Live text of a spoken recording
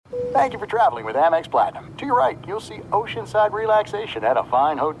Thank you for traveling with Amex Platinum. To your right, you'll see oceanside relaxation at a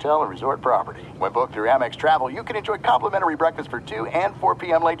fine hotel and resort property. When booked through Amex Travel, you can enjoy complimentary breakfast for 2 and 4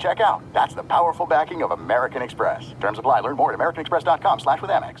 p.m. late checkout. That's the powerful backing of American Express. Terms apply. Learn more at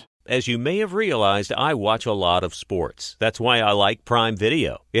americanexpress.com/withAmex. As you may have realized, I watch a lot of sports. That's why I like Prime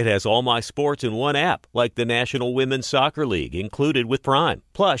Video. It has all my sports in one app, like the National Women's Soccer League, included with Prime.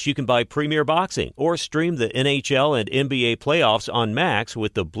 Plus, you can buy Premier Boxing or stream the NHL and NBA playoffs on Max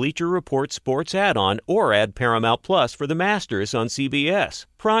with the Bleacher Report Sports add-on, or add Paramount Plus for the Masters on CBS.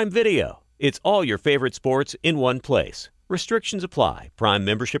 Prime Video. It's all your favorite sports in one place. Restrictions apply. Prime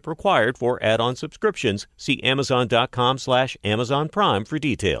membership required for add-on subscriptions. See Amazon.com/Amazon Prime for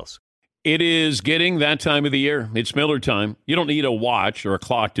details. It is getting that time of the year. It's Miller time. You don't need a watch or a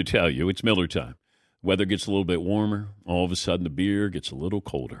clock to tell you. It's Miller time. Weather gets a little bit warmer. All of a sudden, the beer gets a little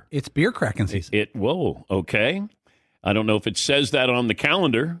colder. It's beer cracking season. Whoa, okay. I don't know if it says that on the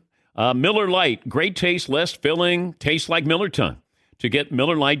calendar. Miller Lite, great taste, less filling, tastes like Miller time. To get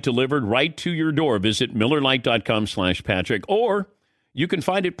Miller Lite delivered right to your door, visit MillerLite.com/Patrick, or you can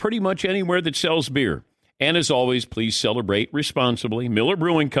find it pretty much anywhere that sells beer. And as always, please celebrate responsibly. Miller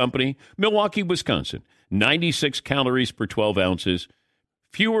Brewing Company, Milwaukee, Wisconsin. 96 calories per 12 ounces.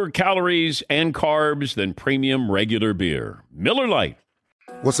 Fewer calories and carbs than premium regular beer. Miller Lite.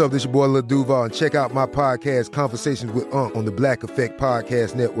 What's up, this your boy Lil Duval, and check out my podcast, Conversations with Unc, on the Black Effect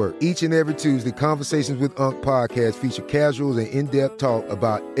Podcast Network. Each and every Tuesday, Conversations with Unc podcast feature casual and in-depth talk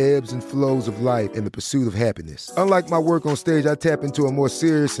about ebbs and flows of life and the pursuit of happiness. Unlike my work on stage, I tap into a more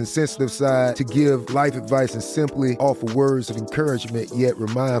serious and sensitive side to give life advice and simply offer words of encouragement, yet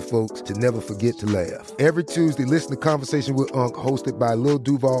remind folks to never forget to laugh. Every Tuesday, listen to Conversation with Unc, hosted by Lil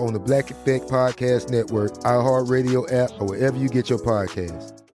Duval on the Black Effect Podcast Network, iHeartRadio app, or wherever you get your podcasts.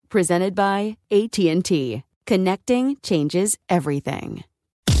 Presented by AT&T. Connecting changes everything.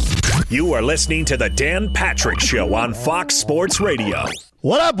 You are listening to The Dan Patrick Show on Fox Sports Radio.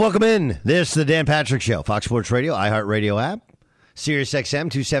 What up? Welcome in. This is The Dan Patrick Show. Fox Sports Radio, iHeartRadio app. Sirius XM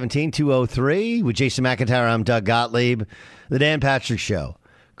 217, 203. With Jason McIntyre, I'm Doug Gottlieb. The Dan Patrick Show.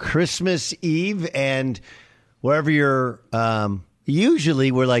 Christmas Eve, and wherever you're...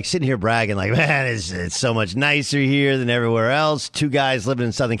 Usually we're like sitting here bragging like, man, it's so much nicer here than everywhere else. Two guys living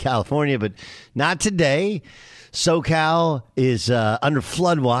in Southern California, but not today. SoCal is under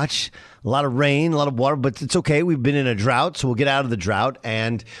flood watch. A lot of rain, a lot of water, but it's okay. We've been in a drought, so we'll get out of the drought.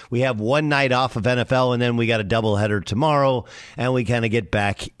 And we have one night off of NFL, and then we got a doubleheader tomorrow, and we kind of get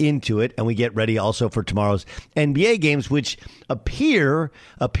back into it, and we get ready also for tomorrow's NBA games, which appear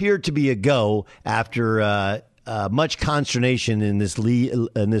to be a go after much consternation in this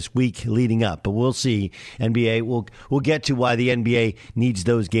week leading up, but we'll see. NBA, we'll get to why the NBA needs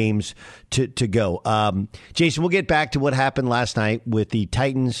those games to go. Jason, we'll get back to what happened last night with the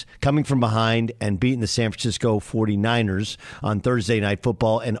Titans coming from behind and beating the San Francisco 49ers on Thursday Night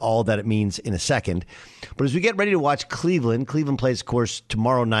Football and all that it means in a second. But as we get ready to watch Cleveland plays, of course,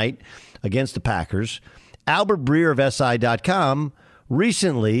 tomorrow night against the Packers. Albert Breer of SI.com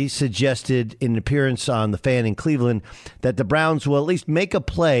recently suggested in an appearance on The Fan in Cleveland that the Browns will at least make a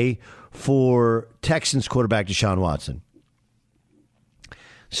play for Texans quarterback Deshaun Watson.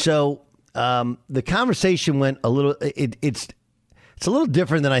 So the conversation went a little. It's a little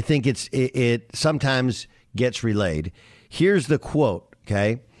different than I think it sometimes gets relayed. Here's the quote.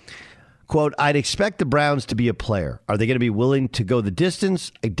 Okay. Quote, I'd expect the Browns to be a player. Are they going to be willing to go the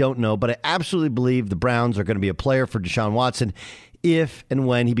distance? I don't know, but I absolutely believe the Browns are going to be a player for Deshaun Watson if and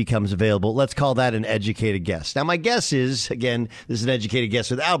when he becomes available. Let's call that an educated guess. Now, my guess is, again, this is an educated guess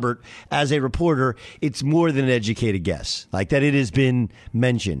with Albert. As a reporter, it's more than an educated guess, like that it has been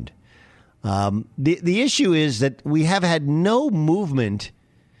mentioned. The issue is that we have had no movement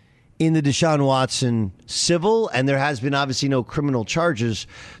in the Deshaun Watson civil, and there has been obviously no criminal charges.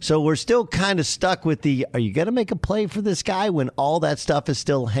 So we're still kind of stuck with are you going to make a play for this guy when all that stuff is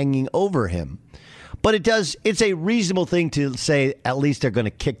still hanging over him? But it's a reasonable thing to say at least they're going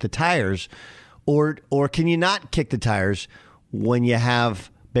to kick the tires, or can you not kick the tires when you have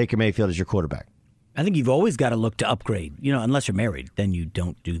Baker Mayfield as your quarterback? I think you've always got to look to upgrade, unless you're married, then you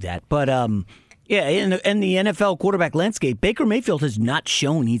don't do that. But yeah, in the NFL quarterback landscape, Baker Mayfield has not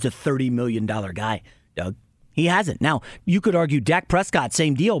shown he's a $30 million guy, Doug. He hasn't. Now, you could argue Dak Prescott,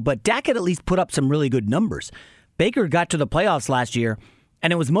 same deal, but Dak had at least put up some really good numbers. Baker got to the playoffs last year,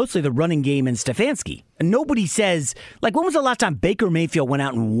 and it was mostly the running game and Stefanski. And nobody says, when was the last time Baker Mayfield went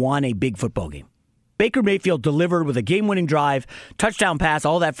out and won a big football game? Baker Mayfield delivered with a game-winning drive, touchdown pass,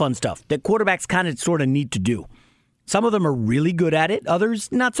 all that fun stuff that quarterbacks kind of sort of need to do. Some of them are really good at it,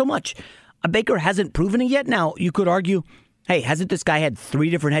 others not so much. Baker hasn't proven it yet. Now, you could argue Hey, hasn't this guy had 3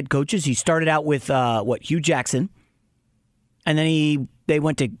 different head coaches? He started out with, Hugh Jackson. And then they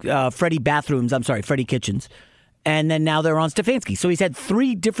went to Freddie Kitchens. And then now they're on Stefanski. So he's had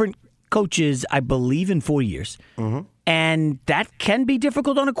 3 different coaches, I believe, in 4 years. Mm-hmm. And that can be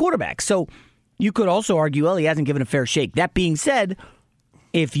difficult on a quarterback. So you could also argue, well, he hasn't given a fair shake. That being said,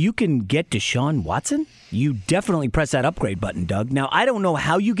 if you can get Deshaun Watson, you definitely press that upgrade button, Doug. Now, I don't know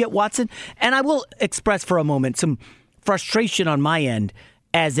how you get Watson, and I will express for a moment some frustration on my end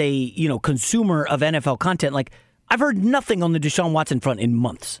as a consumer of NFL content. Like, I've heard nothing on the Deshaun Watson front in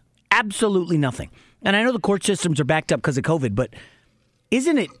months. Absolutely nothing. And I know the court systems are backed up because of COVID, but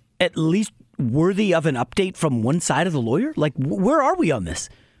isn't it at least worthy of an update from one side of the lawyer? Like, where are we on this?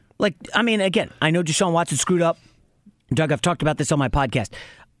 Like, I mean, again, I know Deshaun Watson screwed up. Doug, I've talked about this on my podcast.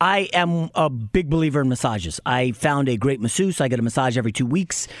 I am a big believer in massages. I found a great masseuse. I get a massage every 2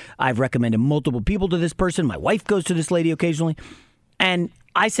 weeks. I've recommended multiple people to this person. My wife goes to this lady occasionally. And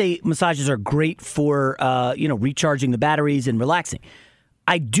I say massages are great for, recharging the batteries and relaxing.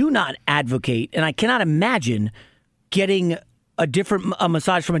 I do not advocate, and I cannot imagine getting a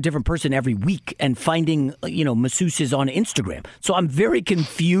massage from a different person every week and finding, masseuses on Instagram. So I'm very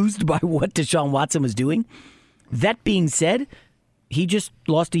confused by what Deshaun Watson was doing. That being said, he just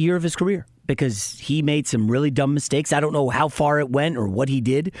lost a year of his career because he made some really dumb mistakes. I don't know how far it went or what he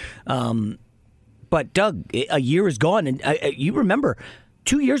did. But, Doug, a year is gone. And you remember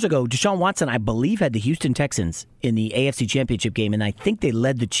 2 years ago, Deshaun Watson, I believe, had the Houston Texans in the AFC Championship game. And I think they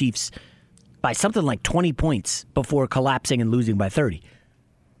led the Chiefs by something like 20 points before collapsing and losing by 30.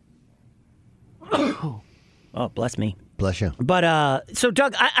 Oh, bless me. Bless you. But, so,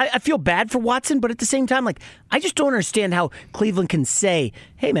 Doug, I feel bad for Watson, but at the same time, I just don't understand how Cleveland can say,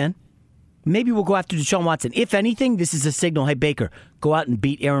 hey, man, maybe we'll go after Deshaun Watson. If anything, this is a signal, hey, Baker, go out and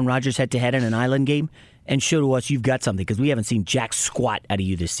beat Aaron Rodgers head-to-head in an island game and show to us you've got something, because we haven't seen jack squat out of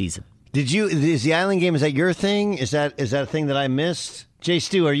you this season. Is the island game, is that your thing? Is that a thing that I missed? Jay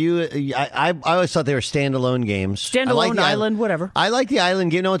Stu, are you? I always thought they were standalone games. Standalone, island, whatever. I like the island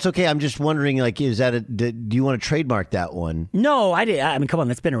game. No, it's okay. I'm just wondering, is that do you want to trademark that one? No, I did. I mean, come on,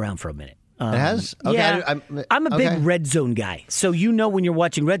 that's been around for a minute. It has? Okay, yeah, I'm a big Red Zone guy. So when you're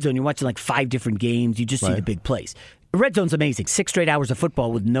watching Red Zone, you're watching like 5 different games. You just see the big plays. Red Zone's amazing. 6 straight hours of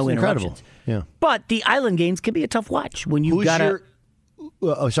football with no interruptions. Yeah. But the island games can be a tough watch when you got to...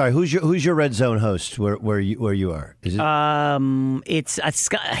 Who's your Red Zone host? Where you are? Is it? It's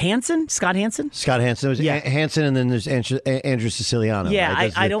Scott Hansen. Scott Hansen. Scott Hansen. There's Hansen, and then there's Andrew Siciliano. Yeah,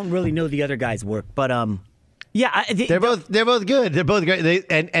 right? I don't really know the other guy's work, but they're both good. They're both great.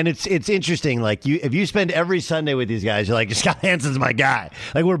 And it's interesting. Like if you spend every Sunday with these guys, you're like, Scott Hansen's my guy.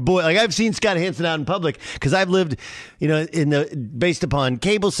 Like I've seen Scott Hansen out in public because I've lived, based upon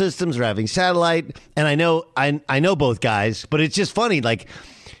cable systems or having satellite, and I know both guys. But it's just funny. Like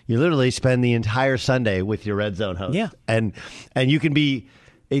you literally spend the entire Sunday with your Red Zone host. Yeah, and you can be.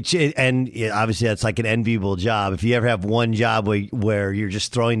 Obviously that's like an enviable job. If you ever have one job where you're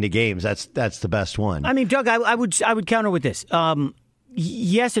just throwing the games, that's the best one. I mean, Doug, I would counter with this.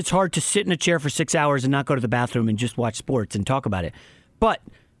 Yes, it's hard to sit in a chair for 6 hours and not go to the bathroom and just watch sports and talk about it. But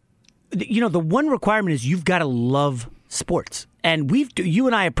the one requirement is you've got to love sports. And you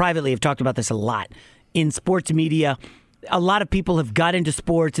and I privately have talked about this a lot in sports media. A lot of people have got into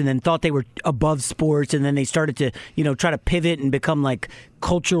sports and then thought they were above sports, and then they started to, try to pivot and become like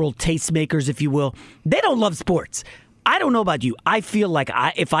cultural tastemakers, if you will. They don't love sports. I don't know about you. I feel like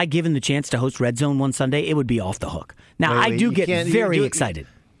if I given the chance to host Red Zone one Sunday, it would be off the hook. Now, I do get very excited.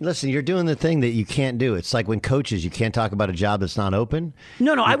 Listen, you're doing the thing that you can't do. It's like when coaches, you can't talk about a job that's not open.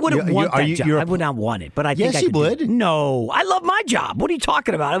 No, I wouldn't want that job. I would not want it, but I think I could. Yes, you would. No, I love my job. What are you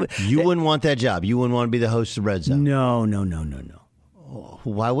talking about? You wouldn't want that job. You wouldn't want to be the host of Red Zone. No. Oh,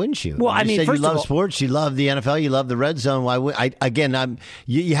 why wouldn't you? Well, you said you love sports, you love the NFL, you love the Red Zone. Why would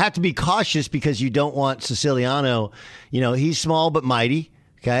you have to be cautious because you don't want Siciliano. He's small but mighty.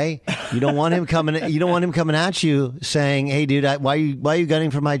 Okay, you don't want him coming. You don't want him coming at you saying, "Hey, dude, why are you gunning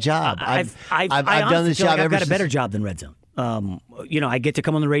for my job?" I've done this job. I've got a better job than Red Zone. I get to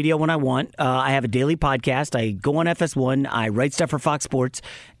come on the radio when I want. I have a daily podcast. I go on FS1. I write stuff for Fox Sports,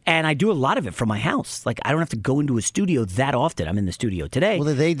 and I do a lot of it from my house. Like I don't have to go into a studio that often. I'm in the studio today.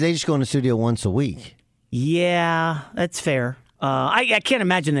 Well, they just go in the studio once a week. Yeah, that's fair. I can't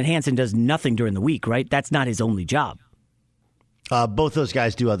imagine that Hansen does nothing during the week, right? That's not his only job. Both those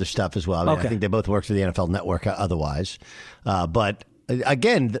guys do other stuff as well. I think they both work for the NFL Network otherwise. But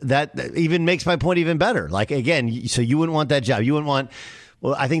again, that even makes my point even better. Like, again, so you wouldn't want that job. You wouldn't want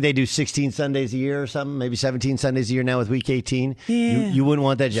Well, I think they do 16 Sundays a year or something, maybe 17 Sundays a year now with Week 18. Yeah. You wouldn't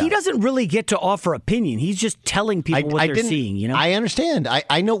want that job. He doesn't really get to offer opinion. He's just telling people what they're seeing, you know? I understand.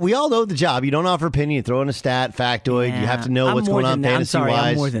 I know. We all know the job. You don't offer opinion. You throw in a stat, factoid. You have to know what's going on fantasy-wise.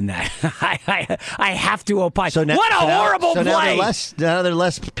 I'm more than that. I have to opine. So now, what a horrible play! Now they're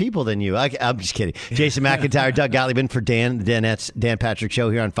less people than you. I'm just kidding. Jason McIntyre, Doug Gottlieb in for Dan Patrick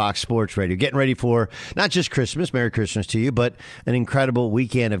Show here on Fox Sports Radio. Getting ready for not just Christmas, Merry Christmas to you, but an incredible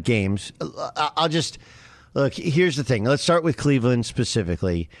weekend of games. I'll just look. Here's the thing. Let's start with Cleveland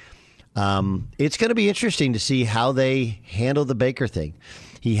specifically. It's going to be interesting to see how they handle the Baker thing.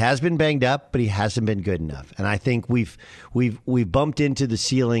 He has been banged up, but he hasn't been good enough. And I think we've bumped into the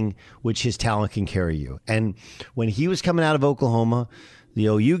ceiling which his talent can carry you. And when he was coming out of Oklahoma, the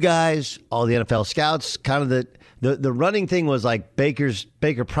OU guys, all the NFL scouts, kind of the running thing was like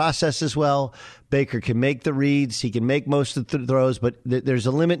Baker processes well. Baker can make the reads. He can make most of the throws, but there's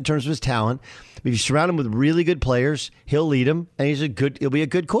a limit in terms of his talent. If you surround him with really good players, he'll lead them, and he'll be a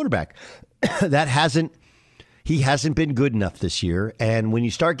good quarterback. He hasn't been good enough this year. And when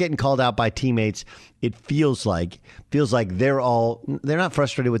you start getting called out by teammates, it feels like they're not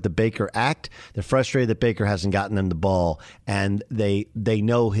frustrated with the Baker act. They're frustrated that Baker hasn't gotten them the ball, and they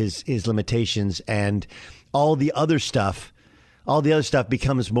know his limitations, and all the other stuff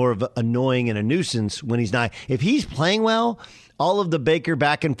becomes more of annoying and a nuisance when he's not. If he's playing well, all of the Baker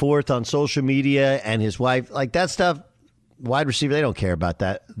back and forth on social media and his wife, like that stuff, wide receiver, they don't care about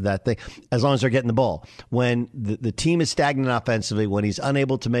that thing as long as they're getting the ball. When the team is stagnant offensively, when he's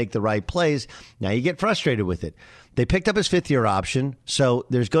unable to make the right plays, now you get frustrated with it. They picked up his fifth-year option, so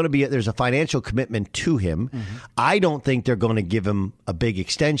there's a financial commitment to him. Mm-hmm. I don't think they're going to give him a big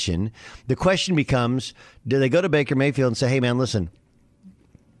extension. The question becomes, do they go to Baker Mayfield and say, hey, man, listen,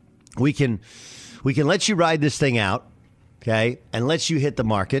 we can let you ride this thing out, okay, and let you hit the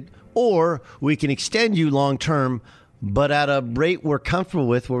market, or we can extend you long-term, but at a rate we're comfortable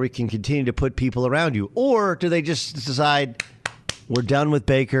with where we can continue to put people around you? Or do they just decide, we're done with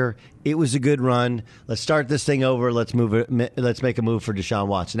Baker, it was a good run, let's start this thing over, let's make a move for Deshaun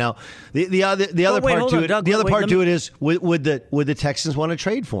Watson? Now, the other part to it is, would the Texans want to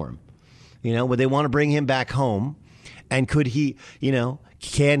trade for him? You know, would they want to bring him back home? And could he, you know,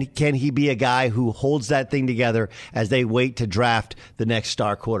 can he be a guy who holds that thing together as they wait to draft the next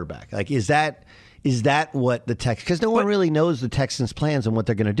star quarterback? Like, is that what the Texans, because no one really knows the Texans' plans and what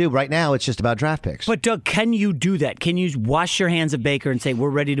they're going to do. Right now, it's just about draft picks. But, Doug, can you do that? Can you wash your hands of Baker and say,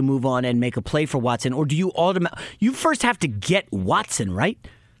 we're ready to move on and make a play for Watson? Or do you first have to get Watson, right?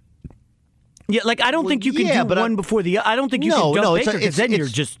 Yeah, like, I don't think you can do one before the other. I don't think you can dump Baker, because then you're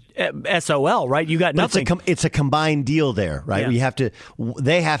just SOL, right? You got nothing. It's a combined deal there, right? Yeah. You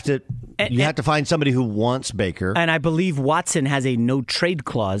have to find somebody who wants Baker. And I believe Watson has a no trade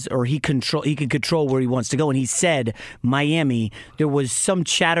clause, or he can control where he wants to go. And he said Miami. There was some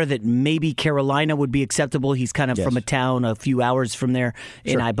chatter that maybe Carolina would be acceptable. He's kind of from a town a few hours from there,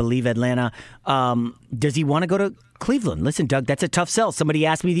 in I believe Atlanta. Does he want to go to Cleveland? Listen, Doug, that's a tough sell. Somebody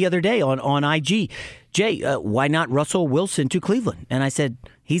asked me the other day on IG, Jay, why not Russell Wilson to Cleveland? And I said,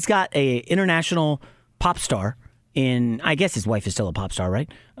 he's got a international pop star I guess his wife is still a pop star,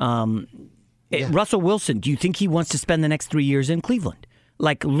 right? Russell Wilson, do you think he wants to spend the next 3 years in Cleveland?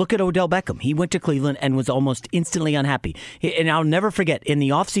 Like, look at Odell Beckham. He went to Cleveland and was almost instantly unhappy. And I'll never forget, in the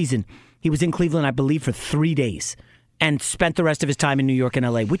offseason, he was in Cleveland, I believe, for 3 days and spent the rest of his time in New York and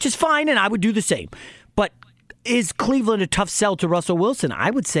L.A., which is fine, and I would do the same. But is Cleveland a tough sell to Russell Wilson?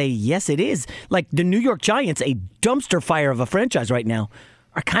 I would say yes, it is. Like, the New York Giants, a dumpster fire of a franchise right now,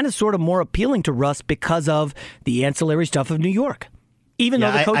 are kind of sort of more appealing to Russ because of the ancillary stuff of New York, even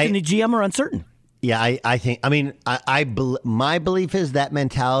though the coach and the GM are uncertain. Yeah, I think. I mean, my belief is that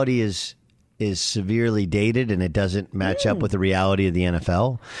mentality is severely dated, and it doesn't match up with the reality of the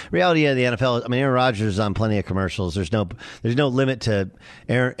NFL. Reality of the NFL. I mean, Aaron Rodgers is on plenty of commercials. There's no limit to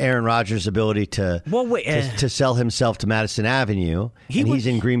Aaron Rodgers' ability to sell himself to Madison Avenue. He's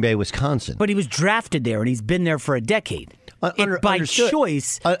in Green Bay, Wisconsin. But he was drafted there, and he's been there for a decade. By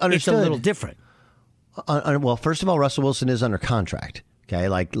choice, it's a little different. Well, first of all, Russell Wilson is under contract. Okay,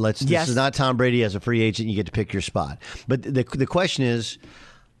 like this is not Tom Brady as a free agent. You get to pick your spot. But the question is,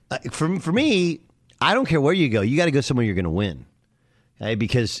 for me, I don't care where you go. You got to go somewhere you're going to win. Okay?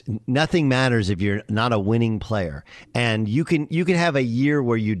 Because nothing matters if you're not a winning player. And you can have a year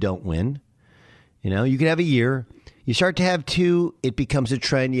where you don't win. You know, you can have a year. You start to have 2, it becomes a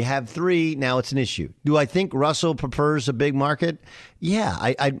trend. You have 3, now it's an issue. Do I think Russell prefers a big market? Yeah,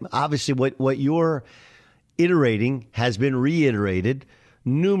 I obviously what you're iterating has been reiterated.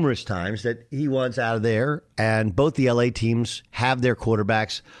 numerous times that he wants out of there, and both the LA teams have their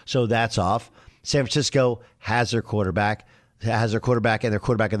quarterbacks, so that's off. San Francisco has their quarterback and their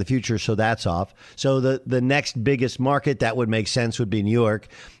quarterback of the future, so that's off. So the next biggest market that would make sense would be New York.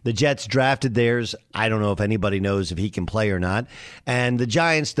 The Jets drafted theirs. I don't know if anybody knows if he can play or not. And the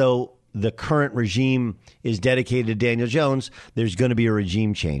Giants, though the current regime is dedicated to Daniel Jones, there's going to be a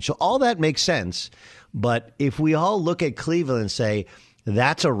regime change. So all that makes sense. But if we all look at Cleveland and say,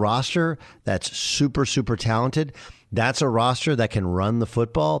 that's a roster that's super, super talented. That's a roster that can run the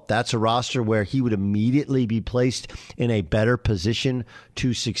football. That's a roster where he would immediately be placed in a better position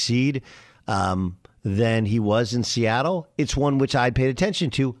to succeed than he was in Seattle. It's one which I paid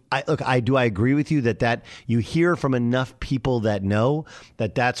attention to. I agree with you that you hear from enough people that know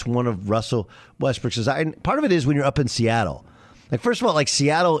that that's one of Russell Westbrook's desires. And part of it is when you're up in Seattle. Like, first of all, like,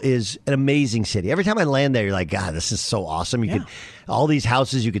 Seattle is an amazing city. Every time I land there, you're like, God, this is so awesome. You could, all these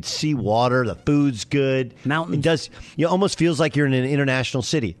houses, you could see water, the food's good. Mountains. It does. It almost feels like you're in an international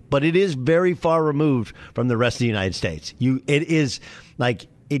city, but it is very far removed from the rest of the United States. It is like,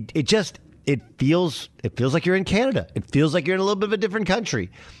 it feels like you're in Canada. It feels like you're in a little bit of a different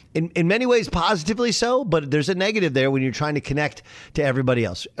country. In many ways, positively so, but there's a negative there when you're trying to connect to everybody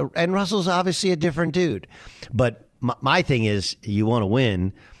else. And Russell's obviously a different dude, but my thing is, you want to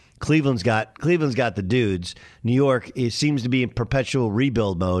win. Cleveland's got the dudes. New York seems to be in perpetual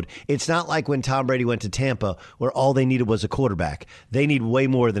rebuild mode. It's not like when Tom Brady went to Tampa, where all they needed was a quarterback. They need way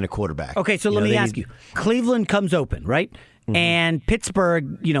more than a quarterback. Okay, so let me ask you. Cleveland comes open, right? Mm-hmm. And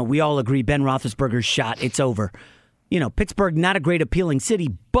Pittsburgh, we all agree Ben Roethlisberger's shot. It's over. Pittsburgh, not a great appealing city,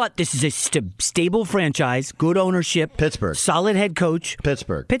 but this is a stable franchise, good ownership. Pittsburgh. Solid head coach.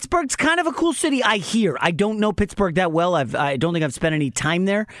 Pittsburgh's kind of a cool city, I hear. I don't know Pittsburgh that well. I don't think I've spent any time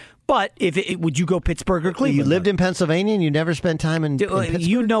there. But would you go Pittsburgh or Cleveland? You lived in Pennsylvania and you never spent time in Pittsburgh?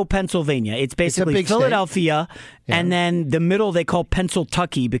 You know Pennsylvania. It's basically Philadelphia, and then the middle they call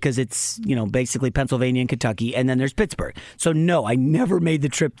Pennsyltucky because it's, basically Pennsylvania and Kentucky, and then there's Pittsburgh. So no, I never made the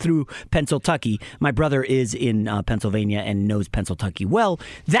trip through Pennsyltucky. My brother is in Pennsylvania and knows Pennsyltucky well.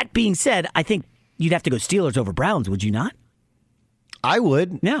 That being said, I think you'd have to go Steelers over Browns, would you not? I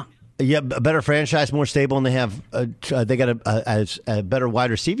would. Yeah. Yeah, a better franchise, more stable, and they have they got a better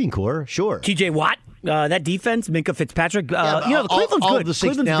wide receiving core. Sure, T.J. Watt, that defense, Minka Fitzpatrick. The Cleveland's good.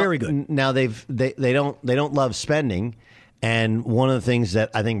 Cleveland's very good. Now they don't love spending, and one of the things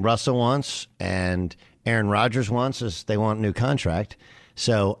that I think Russell wants and Aaron Rodgers wants is they want a new contract.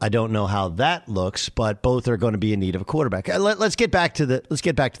 So I don't know how that looks, but both are going to be in need of a quarterback. Let's get back to the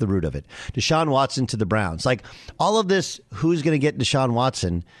root of it. Deshaun Watson to the Browns. Like all of this, who's going to get Deshaun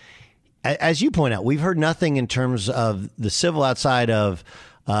Watson? As you point out, we've heard nothing in terms of the civil outside of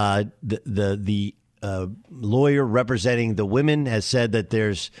the lawyer representing the women has said that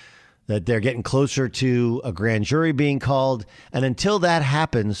they're getting closer to a grand jury being called, and until that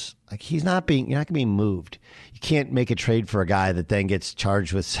happens, like you're not going to be moved. You can't make a trade for a guy that then gets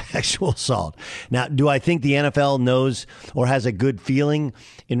charged with sexual assault. Now, do I think the NFL knows or has a good feeling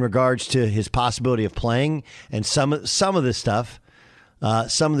in regards to his possibility of playing and some of this stuff?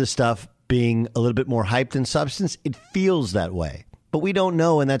 Some of the stuff being a little bit more hyped than substance, it feels that way. But we don't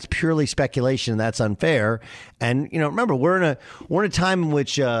know, and that's purely speculation. That's unfair. And remember, we're in a time in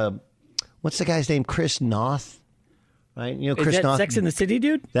which what's the guy's name? Chris Noth, right? Chris Is that Noth, Sex and the City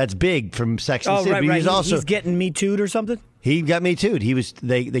dude? That's big from Sex and the City. Right. He's getting Me Too'd or something. He got Me Too'd.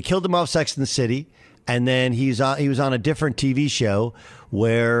 They killed him off Sex and the City. And then he was on a different TV show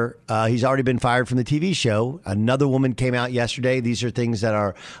where he's already been fired from the TV show. Another woman came out yesterday. These are things that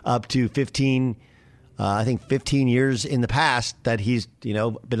are up to 15 years in the past that he's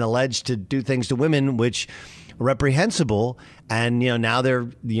been alleged to do things to women, which are reprehensible. And now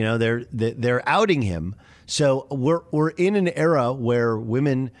they're outing him. So we're in an era where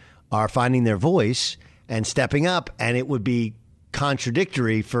women are finding their voice and stepping up, and it would be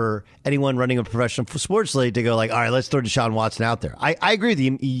contradictory for anyone running a professional sports league to go like, all right, let's throw Deshaun Watson out there. I agree with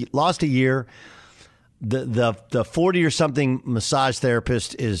you. He lost a year. The 40 or something massage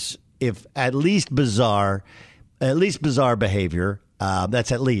therapist is at least bizarre behavior.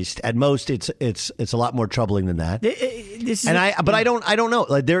 That's at least. At most, it's a lot more troubling than that. I don't know.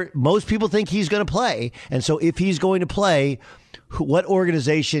 Like most people think he's going to play, and so if he's going to play, what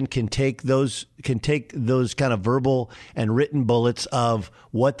organization can take those kind of verbal and written bullets of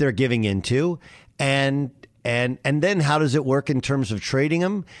what they're giving into and And then how does it work in terms of trading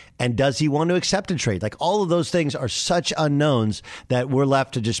him? And does he want to accept a trade? Like, all of those things are such unknowns that we're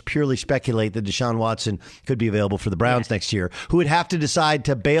left to just purely speculate that Deshaun Watson could be available for the Browns next year, who would have to decide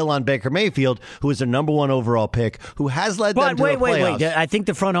to bail on Baker Mayfield, who is their number one overall pick, who has led them to the playoffs. Wait. I think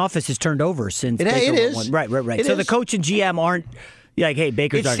the front office has turned over since it Baker is. won. Right. So the coach and GM aren't like, hey,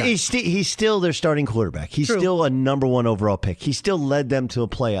 Baker's our guy. He's still their starting quarterback. He's still a number one overall pick. He still led them to the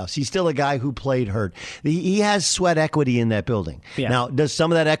playoffs. He's still a guy who played hurt. He has sweat equity in that building. Yeah. Now, does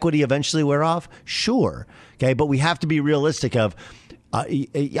some of that equity eventually wear off? Sure. Okay, but we have to be realistic of I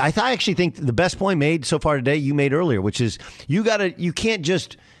actually think the best point made so far today you made earlier, which is you can't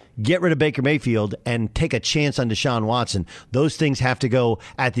just get rid of Baker Mayfield and take a chance on Deshaun Watson. Those things have to go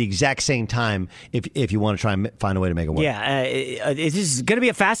at the exact same time if you want to try and find a way to make it work. Yeah, this is going to be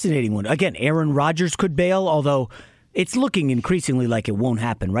a fascinating one. Again, Aaron Rodgers could bail, although it's looking increasingly like it won't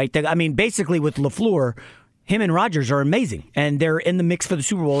happen, right? I mean, basically with LaFleur, him and Rodgers are amazing, and they're in the mix for the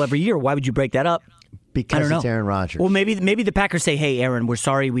Super Bowl every year. Why would you break that up? Because it's Aaron Rodgers. Well, maybe the Packers say, hey, Aaron, we're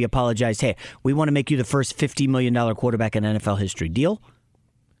sorry, we apologize. Hey, we want to make you the first $50 million quarterback in NFL history. Deal?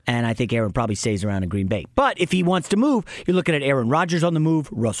 And I think Aaron probably stays around in Green Bay. But if he wants to move, you're looking at Aaron Rodgers on the move,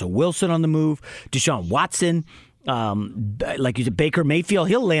 Russell Wilson on the move, Deshaun Watson, like you said, Baker Mayfield.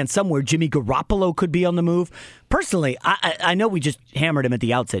 He'll land somewhere. Jimmy Garoppolo could be on the move. Personally, I know we just hammered him at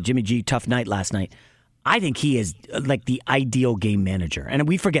the outset. Jimmy G, tough night last night. I think he is like the ideal game manager. And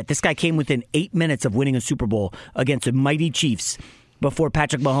we forget, this guy came within 8 minutes of winning a Super Bowl against the mighty Chiefs before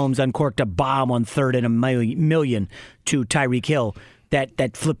Patrick Mahomes uncorked a bomb on 3rd and a million to Tyreek Hill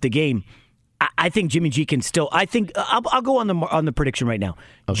that flipped the game. I think Jimmy G can still. I think I'll go on the prediction right now.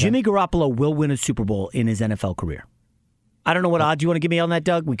 Okay. Jimmy Garoppolo will win a Super Bowl in his NFL career. I don't know what odds you want to give me on that,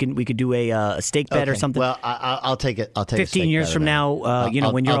 Doug. We could do a stake bet or something. Well, I'll take it. I'll take 15 years from now.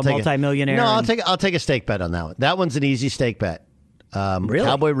 When you're a multimillionaire. No, I'll take a stake bet on that one. That one's an easy stake bet. Really?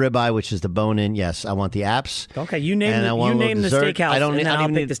 Cowboy ribeye, which is the bone-in. Yes, I want the apps. Okay, you name the steakhouse, and then I'll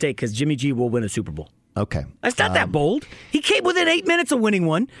pick the steak because Jimmy G will win a Super Bowl. Okay. That's not that bold. He came within 8 minutes of winning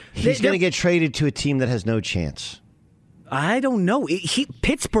one. He's going to get traded to a team that has no chance. I don't know.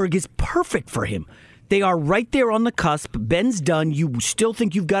 Pittsburgh is perfect for him. They are right there on the cusp. Ben's done. You still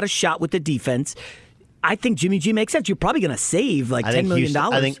think you've got a shot with the defense. I think Jimmy G makes sense. You're probably going to save like $10 million.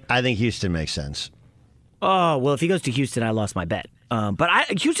 I think Houston makes sense. Oh, well, if he goes to Houston, I lost my bet. But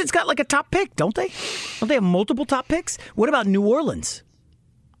Houston's got like a top pick, don't they? Don't they have multiple top picks? What about New Orleans?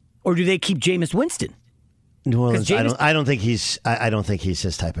 Or do they keep Jameis Winston? New Orleans, I don't think he's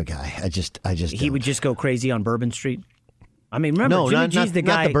his type of guy. I just he would just go crazy on Bourbon Street. I mean, remember, Jimmy G's the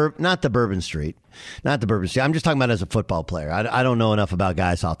guy. Not the Bourbon Street. I'm just talking about as a football player. I don't know enough about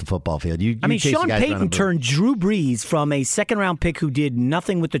guys off the football field. Sean Payton turned Drew Brees from a second-round pick who did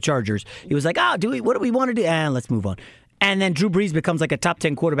nothing with the Chargers. He was like, what do we want to do? Let's move on. And then Drew Brees becomes like a top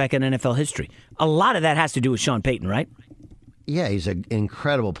 10 quarterback in NFL history. A lot of that has to do with Sean Payton, right? Yeah, he's an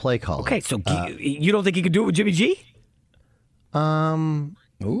incredible play caller. Okay, so you don't think he could do it with Jimmy G? Yeah,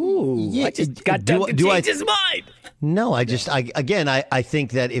 I just got Doug to change his mind. No, I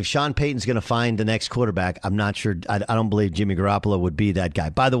think that if Sean Payton's going to find the next quarterback, I'm not sure. I don't believe Jimmy Garoppolo would be that guy.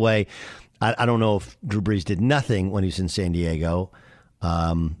 By the way, I don't know if Drew Brees did nothing when he was in San Diego.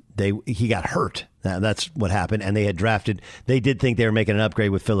 He got hurt. That's what happened. And they had drafted. They did think they were making an upgrade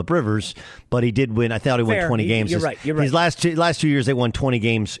with Phillip Rivers, but he did win. I thought he won 20 games. You're right. His last 2 years, they won 20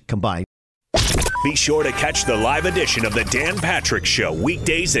 games combined. Be sure to catch the live edition of the Dan Patrick Show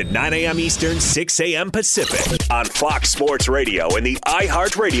weekdays at 9 a.m. Eastern, 6 a.m. Pacific on Fox Sports Radio and the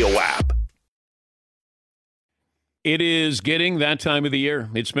iHeartRadio app. It is getting that time of the year.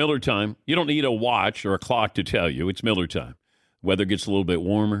 It's Miller time. You don't need a watch or a clock to tell you. It's Miller time. Weather gets a little bit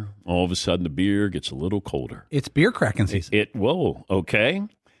warmer. All of a sudden, the beer gets a little colder. It's beer cracking season. Whoa, okay.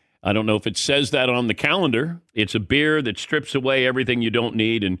 I don't know if it says that on the calendar. It's a beer that strips away everything you don't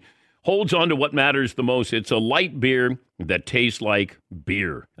need and holds on to what matters the most. It's a light beer that tastes like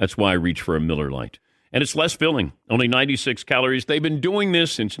beer. That's why I reach for a Miller Lite. And it's less filling, only 96 calories. They've been doing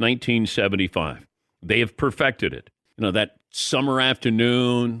this since 1975. They have perfected it. You know, that summer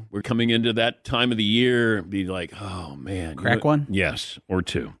afternoon, we're coming into that time of the year, be like, oh, man. Crack one? Yes, or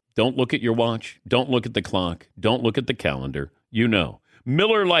two. Don't look at your watch. Don't look at the clock. Don't look at the calendar. You know.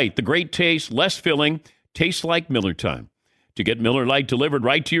 Miller Lite, the great taste, less filling, tastes like Miller time. To get Miller Lite delivered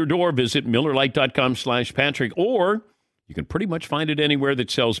right to your door, visit MillerLite.com/Patrick, or you can pretty much find it anywhere that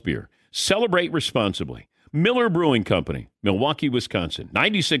sells beer. Celebrate responsibly. Miller Brewing Company, Milwaukee, Wisconsin.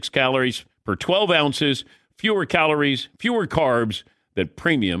 96 calories per 12 ounces, fewer calories, fewer carbs than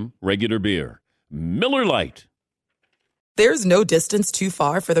premium regular beer. Miller Lite. There's no distance too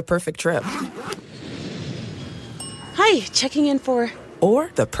far for the perfect trip. Hi, checking in for... Or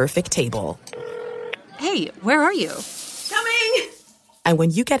the perfect table. Hey, where are you? Coming! And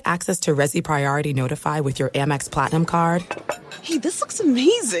when you get access to Resi Priority Notify with your Amex Platinum card... Hey, this looks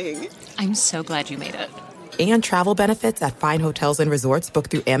amazing. I'm so glad you made it. And travel benefits at fine hotels and resorts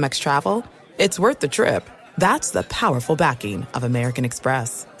booked through Amex Travel, it's worth the trip. That's the powerful backing of American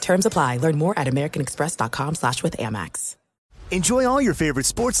Express. Terms apply. Learn more at americanexpress.com/withAmex. Enjoy all your favorite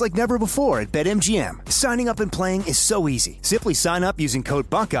sports like never before at BetMGM. Signing up and playing is so easy. Simply sign up using code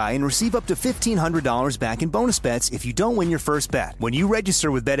Buckeye and receive up to $1,500 back in bonus bets if you don't win your first bet. When you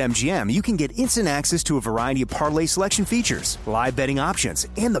register with BetMGM, you can get instant access to a variety of parlay selection features, live betting options,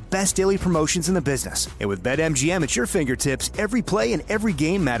 and the best daily promotions in the business. And with BetMGM at your fingertips, every play and every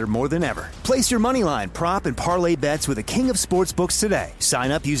game matter more than ever. Place your moneyline, prop, and parlay bets with the king of sportsbooks today.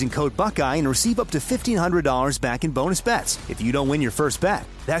 Sign up using code Buckeye and receive up to $1,500 back in bonus bets if you don't win your first bet.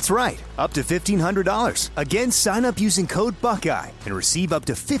 That's right, up to $1,500. Again, sign up using code Buckeye and receive up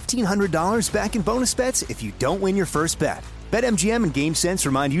to $1,500 back in bonus bets if you don't win your first bet. BetMGM and GameSense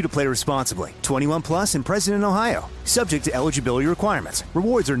remind you to play responsibly. 21 plus and present in Ohio. Subject to eligibility requirements.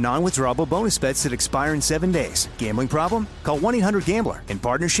 Rewards are non-withdrawable bonus bets that expire in 7 days. Gambling problem? Call 1-800-GAMBLER in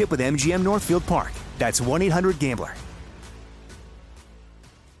partnership with MGM Northfield Park. That's 1-800-GAMBLER.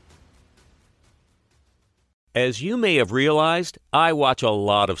 As you may have realized, I watch a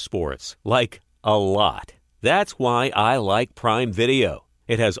lot of sports. Like, a lot. That's why I like Prime Video.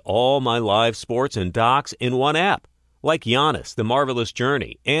 It has all my live sports and docs in one app. Like Giannis, The Marvelous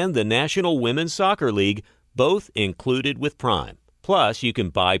Journey, and the National Women's Soccer League, both included with Prime. Plus, you can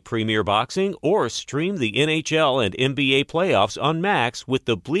buy Premier Boxing or stream the NHL and NBA playoffs on Max with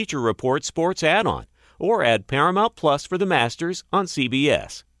the Bleacher Report Sports add-on, or add Paramount Plus for the Masters on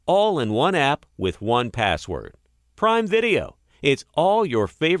CBS. All in one app with one password. Prime Video. It's all your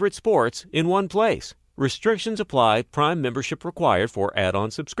favorite sports in one place. Restrictions apply. Prime membership required for add-on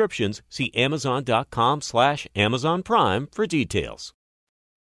subscriptions. See Amazon.com/Amazon Prime for details.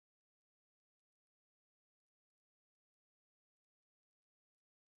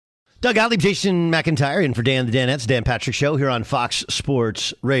 Doug Gottlieb, Jason McIntyre, in for Dan the Danettes, Dan Patrick Show here on Fox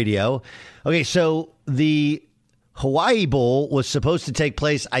Sports Radio. Okay, so the Hawaii Bowl was supposed to take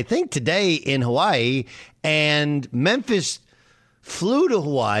place, I think, today in Hawaii, and Memphis flew to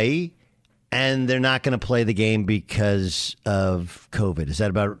Hawaii, and they're not going to play the game because of COVID. Is that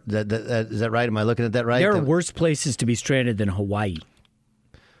about is that right? Am I looking at that right? There are worse places to be stranded than Hawaii.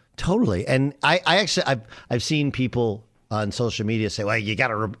 Totally, and I actually I've seen people on social media say, "Well, you got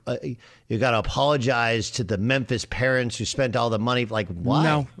to apologize to the Memphis parents who spent all the money." Like, why?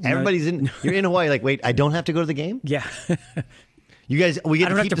 No, everybody's in. You're in Hawaii. Like, wait, I don't have to go to the game. Yeah, you guys, we get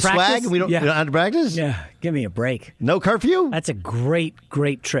to keep the swag, and we don't have to practice. Yeah, give me a break. No curfew. That's a great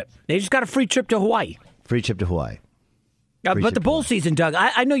trip. They just got a free trip to Hawaii. Free trip to Hawaii. But the bowl season, Doug,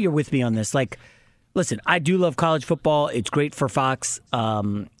 I know you're with me on this. Like, listen, I do love college football. It's great for Fox.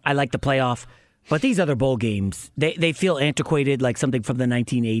 I like the playoff. But these other bowl games, they feel antiquated, like something from the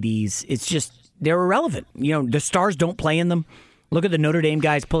 1980s. It's just, they're irrelevant. You know, the stars don't play in them. Look at the Notre Dame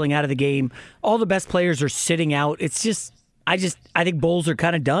guys pulling out of the game. All the best players are sitting out. It's just, I think bowls are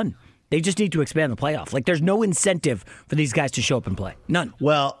kind of done. They just need to expand the playoff. Like, there's no incentive for these guys to show up and play. None.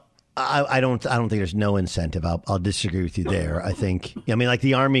 Well, I don't think there's no incentive. I'll disagree with you there. I think, I mean, like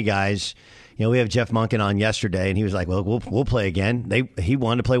the Army guys, you know, we have Jeff Monken on yesterday, and he was like, well, we'll play again. He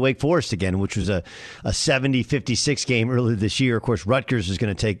wanted to play Wake Forest again, which was a 70-56 game earlier this year. Of course, Rutgers is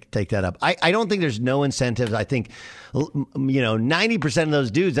going to take that up. I don't think there's no incentives. I think, 90% of those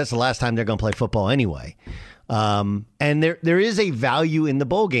dudes, that's the last time they're going to play football anyway. And there is a value in the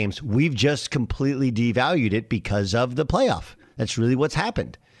bowl games. We've just completely devalued it because of the playoff. That's really what's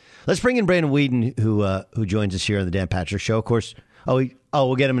happened. Let's bring in Brandon Weeden, who joins us here on the Dan Patrick Show. Of course,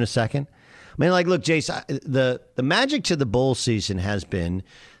 we'll get him in a second. I mean, like, look, Jace, the magic to the bowl season has been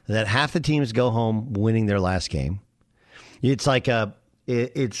that half the teams go home winning their last game. It's like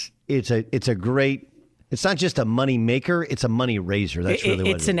it's a great. It's not just a money maker; it's a money raiser. That's really what it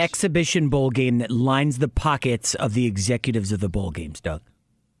is. It's an exhibition bowl game that lines the pockets of the executives of the bowl games, Doug.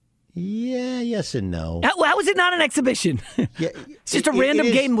 Yeah, yes and no. How is it not an exhibition? Yeah, it's just a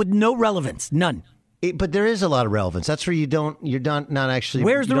random game with no relevance, none. But there is a lot of relevance. That's where you're not actually.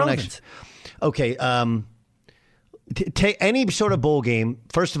 Where's the relevance? Okay, take any sort of bowl game.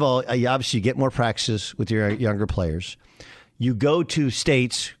 First of all, you obviously get more practices with your younger players. You go to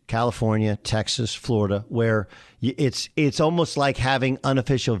states, California, Texas, Florida, where it's almost like having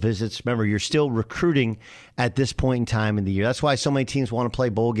unofficial visits. Remember, you're still recruiting at this point in time in the year. That's why so many teams want to play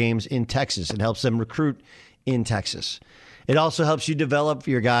bowl games in Texas. It helps them recruit in Texas. It also helps you develop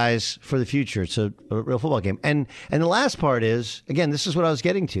your guys for the future. It's a real football game. And the last part is, again, this is what I was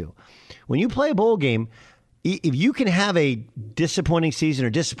getting to. When you play a bowl game, if you can have a disappointing season or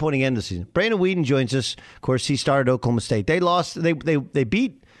disappointing end of the season. Brandon Weeden joins us. Of course, he started Oklahoma State. They lost. They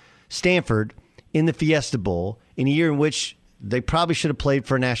beat Stanford in the Fiesta Bowl in a year in which they probably should have played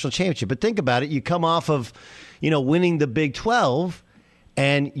for a national championship. But think about it. You come off of, winning the Big 12,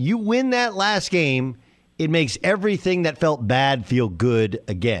 and you win that last game. It makes everything that felt bad feel good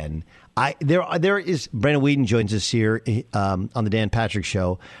again. There is Brandon Weeden joins us here on the Dan Patrick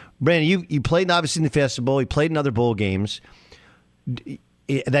Show. Brandon, you played obviously in the Fiesta Bowl. You played in other bowl games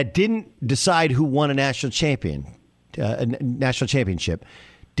that didn't decide who won a national championship.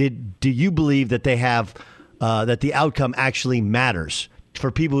 Do you believe that they have that the outcome actually matters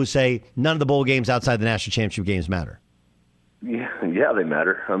for people who say none of the bowl games outside the national championship games matter? Yeah, they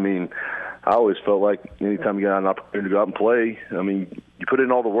matter. I mean, I always felt like anytime you got an opportunity to go out and play, I mean, you put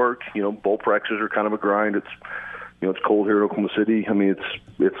in all the work. Bowl practices are kind of a grind. It's cold here in Oklahoma City. I mean,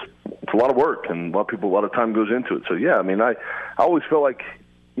 it's a lot of work, and a lot of time goes into it. So yeah, I mean, I always felt like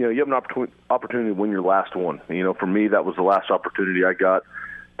you have an opportunity to win your last one. For me, that was the last opportunity I got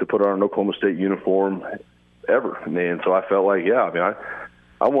to put on an Oklahoma State uniform ever. And so I felt like, yeah, I mean,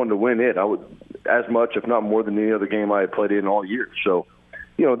 I wanted to win it. I would as much, if not more, than any other game I had played in all year. So.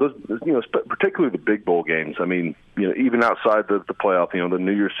 Those, particularly the big bowl games. I mean, even outside the playoff, the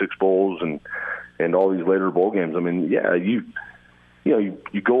New Year's Six bowls and all these later bowl games. I mean, yeah, you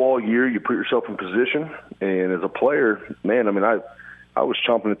go all year, you put yourself in position, and as a player, man, I mean, I was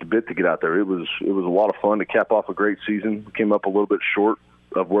chomping at the bit to get out there. It was a lot of fun to cap off a great season. We came up a little bit short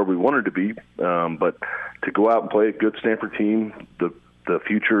of where we wanted to be, but to go out and play a good Stanford team, the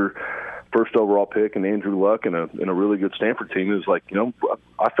future first overall pick and Andrew Luck and a really good Stanford team is like,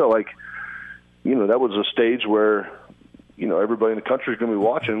 I felt like, that was a stage where, everybody in the country is going to be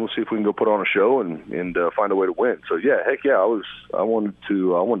watching. We'll see if we can go put on a show and find a way to win. So yeah, heck yeah, I wanted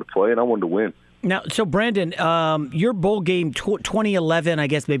to play and I wanted to win. Now, so Brandon, your bowl game 2011, I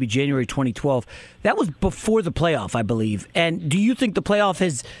guess maybe January 2012, that was before the playoff, I believe. And do you think the playoff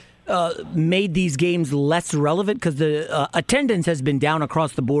has made these games less relevant? Because the attendance has been down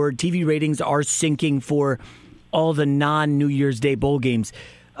across the board. TV ratings are sinking for all the non-New Year's Day bowl games.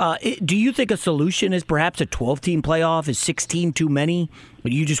 Do you think a solution is perhaps a 12-team playoff? Is 16 too many?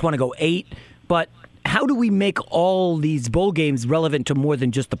 You just want to go 8? But how do we make all these bowl games relevant to more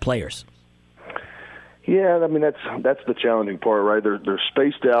than just the players? Yeah, I mean, that's the challenging part, right? They're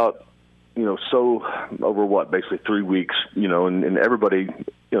spaced out, so over basically 3 weeks, and everybody,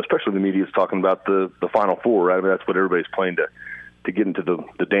 especially the media, is talking about the Final Four, right? I mean, that's what everybody's playing to get into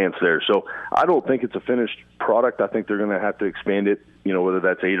the dance there. So I don't think it's a finished product. I think they're going to have to expand it, whether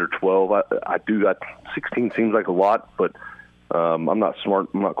that's 8 or 12. I do. 16 seems like a lot, but I'm not smart.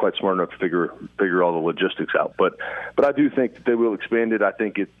 I'm not quite smart enough to figure all the logistics out. But I do think that they will expand it. I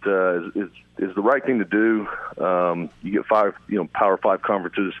think it is the right thing to do. You get 5, Power 5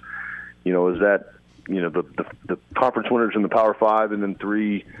 conferences. Is that the conference winners in the Power 5, and then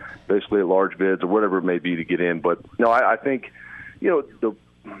 3 basically at large bids or whatever it may be to get in. But no, I think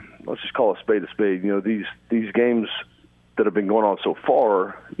let's just call a spade a spade. These games that have been going on so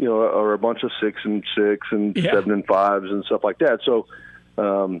far, are a bunch of 6 and 6 and 7 and 5s and stuff like that. So,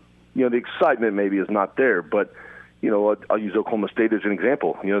 the excitement maybe is not there, but I'll use Oklahoma State as an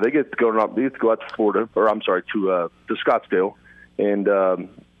example. They get to go out to Florida, or I'm sorry, to Scottsdale, and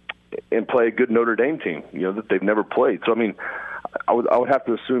play a good Notre Dame team, that they've never played. So, I mean, I would have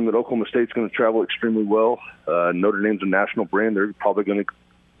to assume that Oklahoma State's going to travel extremely well. Notre Dame's a national brand; they're probably going to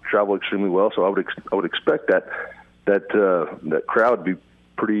travel extremely well. So, I would expect that crowd to be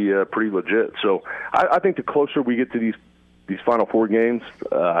pretty legit. So, I think the closer we get to these Final Four games,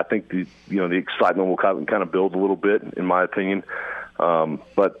 I think the excitement will kind of build a little bit, in my opinion.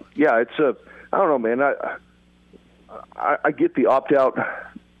 But yeah, I don't know, man. I get the opt out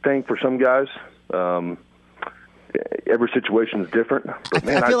thing for some guys. Every situation is different. But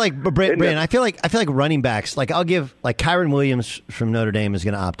man, I feel like Brandon. I feel like running backs. Like I'll give Kyron Williams from Notre Dame is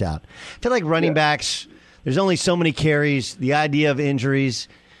going to opt out. I feel like running backs. There's only so many carries. The idea of injuries,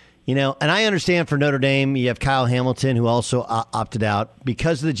 and I understand for Notre Dame you have Kyle Hamilton who also opted out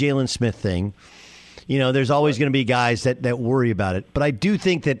because of the Jalen Smith thing. There's always going to be guys that worry about it. But I do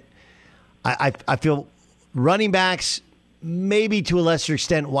think that I feel running backs, maybe to a lesser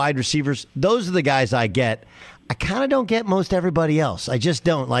extent wide receivers, those are the guys I get. I kind of don't get most everybody else. I just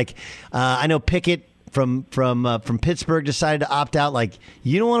don't. Like I know Pickett from Pittsburgh decided to opt out. Like,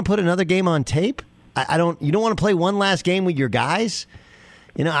 you don't want to put another game on tape? You don't want to play one last game with your guys?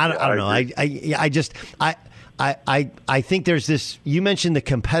 I don't know. I think there's this. You mentioned the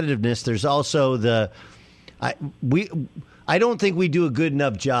competitiveness. There's also I don't think we do a good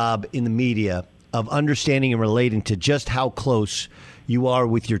enough job in the media of understanding and relating to just how close you are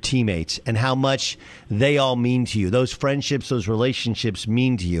with your teammates and how much they all mean to you. Those friendships, those relationships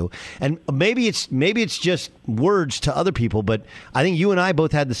mean to you. And maybe it's just words to other people, but I think you and I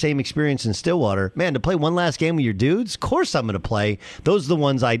both had the same experience in Stillwater. Man, to play one last game with your dudes, of course I'm going to play. Those are the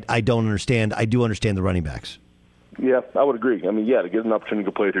ones I don't understand. I do understand the running backs. Yeah, I would agree. I mean, to get an opportunity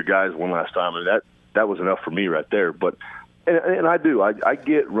to play with your guys one last time, I mean, that was enough for me right there. But and I do. I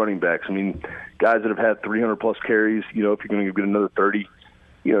get running backs. I mean, guys that have had 300-plus carries, if you're going to get another 30,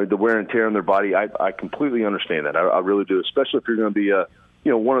 the wear and tear on their body, I completely understand that. I really do, especially if you're going to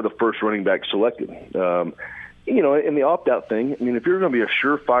be, one of the first running backs selected. And the opt-out thing, I mean, if you're going to be a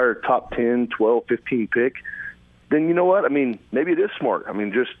surefire top 10, 12, 15 pick, then you know what? I mean, maybe it is smart. I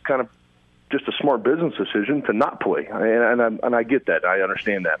mean, just a smart business decision to not play. And I get that. I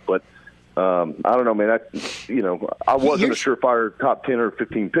understand that. But I don't know, man. I wasn't a surefire top 10 or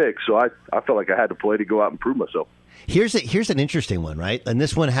 15 pick, so I felt like I had to play to go out and prove myself. Here's an interesting one, right? And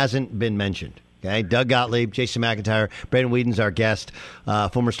this one hasn't been mentioned. Okay, Doug Gottlieb, Jason McIntyre, Brandon Weeden's our guest,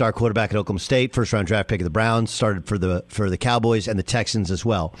 former star quarterback at Oklahoma State, first round draft pick of the Browns, started for the Cowboys and the Texans as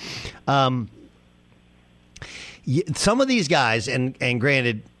well. Some of these guys, and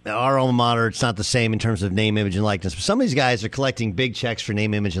granted, our alma mater, it's not the same in terms of name, image, and likeness, but some of these guys are collecting big checks for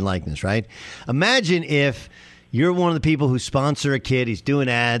name, image, and likeness, right? Imagine if you're one of the people who sponsor a kid, he's doing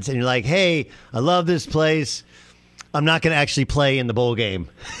ads, and you're like, hey, I love this place. I'm not going to actually play in the bowl game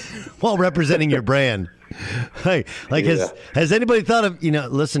while representing your brand. Hey, has anybody thought of,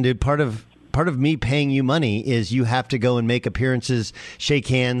 listen, dude, part of me paying you money is you have to go and make appearances, shake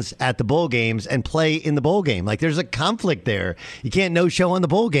hands at the bowl games, and play in the bowl game. Like, there's a conflict there. You can't no-show on the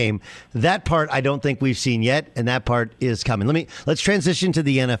bowl game. That part I don't think we've seen yet, and that part is coming. Let's transition to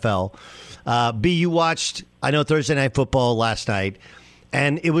the NFL. B, you watched, I know, Thursday Night Football last night,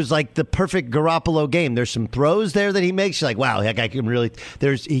 and it was like the perfect Garoppolo game. There's some throws there that he makes. You're like, wow, that guy can really.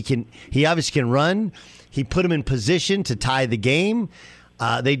 He obviously can run. He put him in position to tie the game.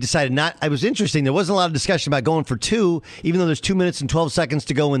 They decided not. It was interesting. There wasn't a lot of discussion about going for two, even though there's 2 minutes and 12 seconds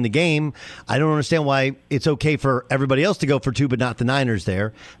to go in the game. I don't understand why it's okay for everybody else to go for two, but not the Niners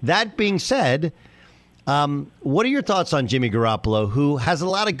there. That being said, what are your thoughts on Jimmy Garoppolo, who has a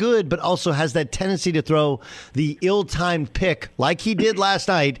lot of good, but also has that tendency to throw the ill-timed pick like he did last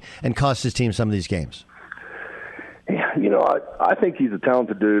night and cost his team some of these games? Yeah, I think he's a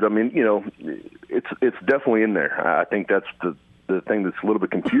talented dude. I mean, it's definitely in there. I think that's the thing that's a little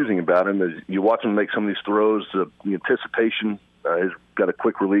bit confusing about him is you watch him make some of these throws, the anticipation, he's got a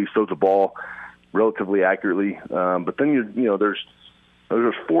quick release, throws the ball relatively accurately. But then there's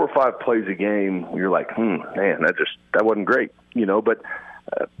 4 or 5 plays a game where you're like, man, that wasn't great, But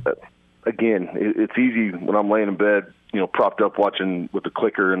again, it's easy when I'm laying in bed, propped up watching with the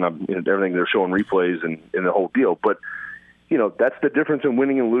clicker and everything. They're showing replays and the whole deal. But that's the difference in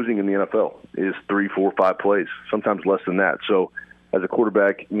winning and losing in the NFL is 3, 4, 5 plays, sometimes less than that. So as a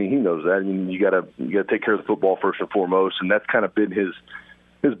quarterback, I mean, he knows that. I mean, you got to take care of the football first and foremost, and that's kind of been his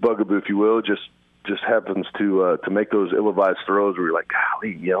bugaboo, if you will. Just happens to make those ill-advised throws where you're like,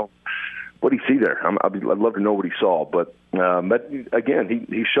 golly, what did he see there? I'd love to know what he saw. But again,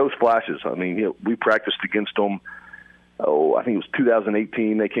 he shows flashes. I mean, we practiced against him. I think it was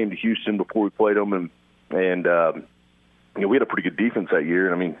 2018. They came to Houston before we played them, and we had a pretty good defense that year.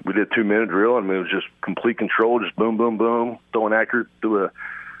 And I mean, we did a 2-minute drill. I mean, it was just complete control, just boom, boom, boom, throwing accurate, threw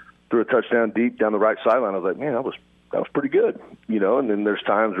a touchdown deep down the right sideline. I was like, man, that was pretty good, And then there's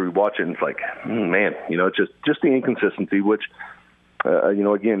times where we watch it and it's like, man, it's just the inconsistency. Which,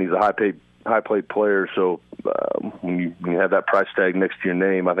 again, he's a high paid player. So when you have that price tag next to your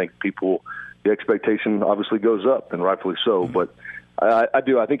name, I think the expectation obviously goes up, and rightfully so. But I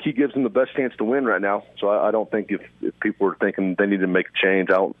do. I think he gives them the best chance to win right now. So I don't think if people are thinking they need to make a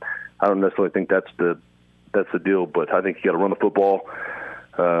change, I don't necessarily think that's the deal. But I think you got to run the football,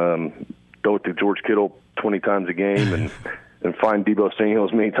 throw it to George Kittle 20 times a game, and find Deebo Samuel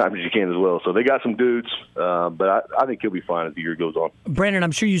as many times as you can as well. So they got some dudes, but I think he'll be fine as the year goes on. Brandon,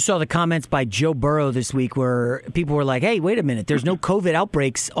 I'm sure you saw the comments by Joe Burrow this week where people were like, hey, wait a minute, there's no COVID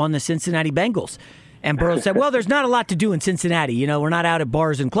outbreaks on the Cincinnati Bengals. And Burrow said, well, there's not a lot to do in Cincinnati. We're not out at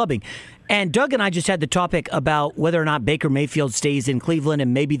bars and clubbing. And Doug and I just had the topic about whether or not Baker Mayfield stays in Cleveland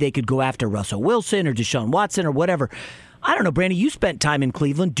and maybe they could go after Russell Wilson or Deshaun Watson or whatever. I don't know, Brandon, you spent time in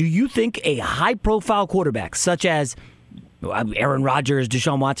Cleveland. Do you think a high-profile quarterback such as Aaron Rodgers,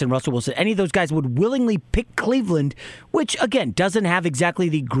 Deshaun Watson, Russell Wilson, any of those guys would willingly pick Cleveland, which, again, doesn't have exactly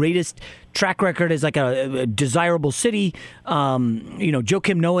the greatest track record as like a desirable city.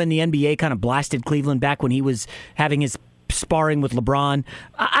 Joakim Noah in the NBA kind of blasted Cleveland back when he was having his sparring with LeBron.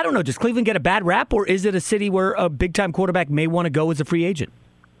 I don't know. Does Cleveland get a bad rap, or is it a city where a big-time quarterback may want to go as a free agent?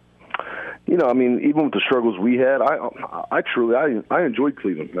 Even with the struggles we had, I enjoyed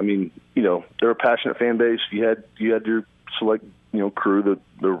Cleveland. They're a passionate fan base. You had your select, crew that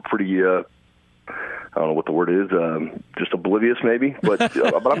they're pretty, I don't know what the word is, just oblivious maybe. But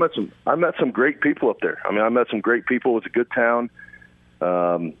but I met some great people up there. I met some great people. It was a good town.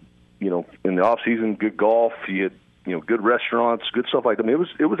 In the off season, good golf. You had good restaurants, good stuff like that. It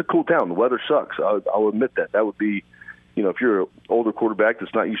was a cool town. The weather sucks. I'll admit that. That would be. If you're an older quarterback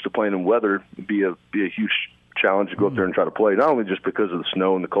that's not used to playing in weather, it'd be a huge challenge to go up there and try to play. Not only just because of the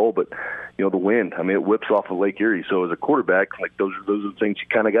snow and the cold, but the wind. It whips off of Lake Erie. So as a quarterback, those are the things you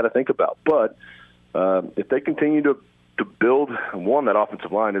kind of got to think about. But if they continue to build, that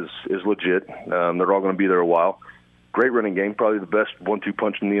offensive line is legit. They're all going to be there a while. Great running game, probably the best 1-2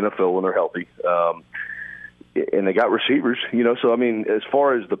 punch in the NFL when they're healthy. And they got receivers, So as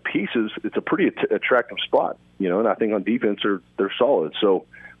far as the pieces, it's a pretty attractive spot, And I think on defense they're solid. So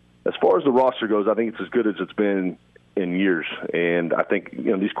as far as the roster goes, I think it's as good as it's been in years. And I think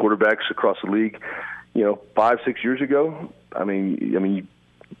these quarterbacks across the league, 5-6 years ago,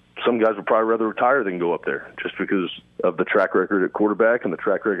 some guys would probably rather retire than go up there, just because of the track record at quarterback and the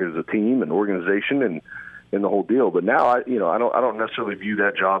track record as a team and organization and the whole deal. But now I don't necessarily view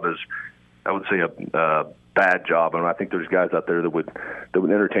that job as, I would say, a bad job, and I think there's guys out there that would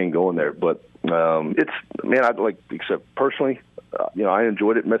entertain going there. But except personally, I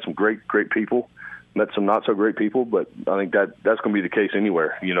enjoyed it. Met some great people, met some not so great people, but I think that's going to be the case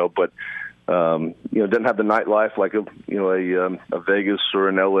anywhere. But it doesn't have the nightlife like a Vegas or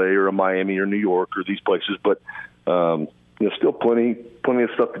an LA or a Miami or New York or these places, but still plenty of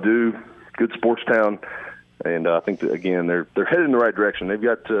stuff to do. Good sports town. And I think that, again, they're headed in the right direction. They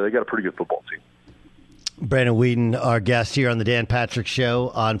got a pretty good football team. Brandon Weeden, our guest here on the Dan Patrick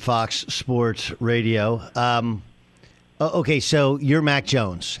Show on Fox Sports Radio. Okay, so you're Mac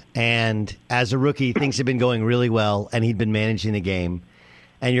Jones, and as a rookie, things have been going really well, and he'd been managing the game.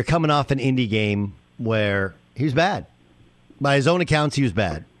 And you're coming off an Indy game where he was bad. By his own accounts, he was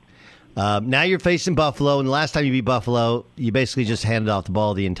bad. Now you're facing Buffalo, and the last time you beat Buffalo, you basically just handed off the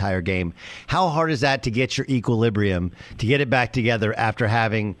ball the entire game. How hard is that to get your equilibrium, to get it back together after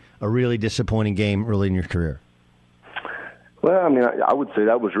having a really disappointing game early in your career? Well, I would say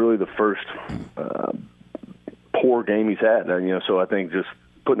that was really the first poor game he's had. So I think just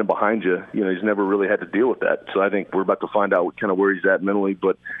putting it behind you, he's never really had to deal with that. So I think we're about to find out kind of where he's at mentally.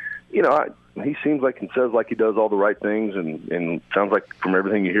 But, he seems like and says like he does all the right things, and sounds like from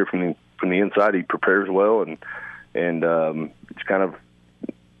everything you hear from the inside, he prepares well, and it's kind of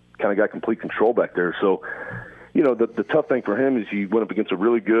got complete control back there. So, the tough thing for him is he went up against a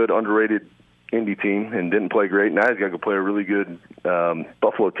really good, underrated Indy team and didn't play great. Now he's got to go play a really good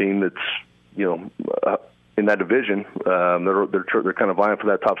Buffalo team that's in that division. They're kind of vying for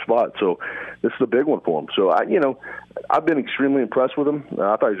that top spot. So this is a big one for him. So I've been extremely impressed with him.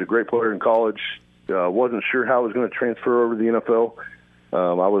 I thought he was a great player in college. Wasn't sure how he was going to transfer over to the NFL.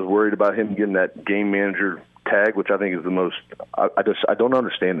 I was worried about him getting that game manager tag, which I think is the most. I don't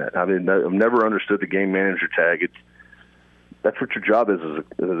understand that. I've never understood the game manager tag. That's what your job is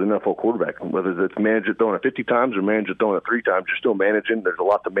as an NFL quarterback. Whether it's manager throwing it 50 times or manager throwing it 3 times, you're still managing. There's a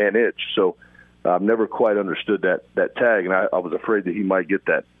lot to manage. So I've never quite understood that tag, and I was afraid that he might get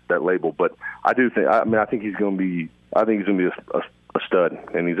that label. But I do think. I think he's going to be. I think he's going to be a stud,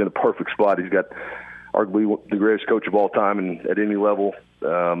 and he's in a perfect spot. He's got arguably the greatest coach of all time, and at any level,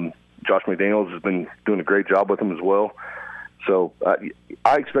 Josh McDaniels has been doing a great job with him as well. So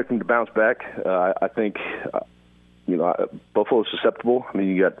I expect him to bounce back. I think Buffalo's susceptible.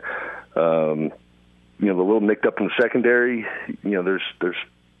 You got the little nicked up in the secondary.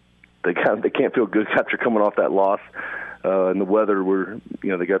 They can't feel good after coming off that loss. And the weather, where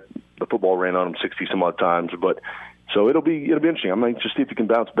they got the football ran on them 60 some odd times, but so it'll be interesting. I'm anxious to see if he can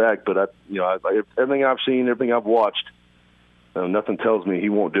bounce back. But everything I've seen, everything I've watched, nothing tells me he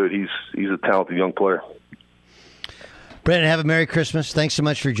won't do it. He's a talented young player. Brandon, have a Merry Christmas. Thanks so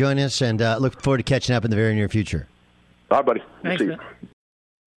much for joining us, and look forward to catching up in the very near future. All right, buddy. Thanks, man.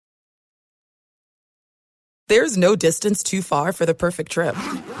 There's no distance too far for the perfect trip.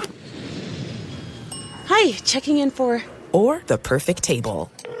 Hi, checking in for... Or the perfect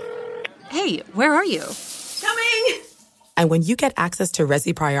table. Hey, where are you? Coming! And when you get access to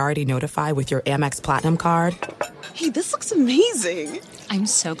Resi Priority Notify with your Amex Platinum card... Hey, this looks amazing. I'm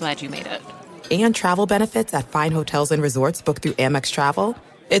so glad you made it. And travel benefits at fine hotels and resorts booked through Amex Travel.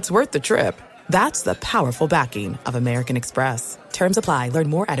 It's worth the trip. That's the powerful backing of American Express. Terms apply. Learn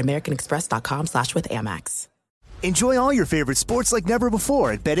more at americanexpress.com/withAmex. Enjoy all your favorite sports like never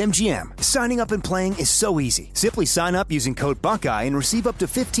before at BetMGM. Signing up and playing is so easy. Simply sign up using code Buckeye and receive up to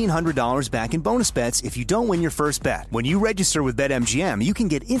 $1,500 back in bonus bets if you don't win your first bet. When you register with BetMGM, you can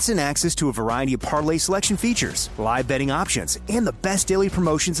get instant access to a variety of parlay selection features, live betting options, and the best daily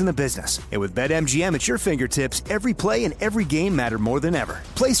promotions in the business. And with BetMGM at your fingertips, every play and every game matter more than ever.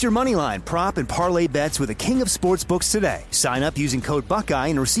 Place your moneyline, prop, and parlay bets with the king of sportsbooks today. Sign up using code Buckeye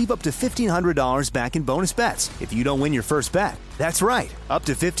and receive up to $1,500 back in bonus bets if you don't win your first bet. That's right, up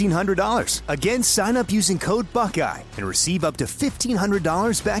to $1,500. Again, sign up using code Buckeye and receive up to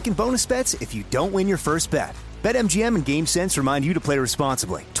 $1,500 back in bonus bets if you don't win your first bet. BetMGM and GameSense remind you to play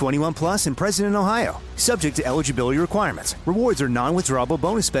responsibly. 21 plus and present in Ohio. Subject to eligibility requirements. Rewards are non-withdrawable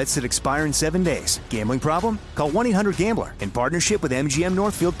bonus bets that expire in 7 days. Gambling problem? Call 1-800-GAMBLER in partnership with MGM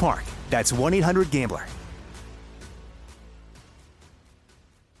Northfield Park. That's 1-800-GAMBLER.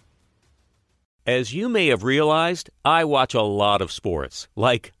 As you may have realized, I watch a lot of sports.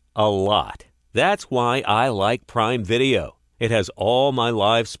 Like, a lot. That's why I like Prime Video. It has all my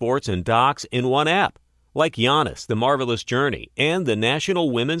live sports and docs in one app. Like Giannis, The Marvelous Journey, and the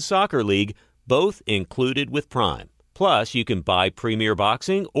National Women's Soccer League, both included with Prime. Plus, you can buy Premier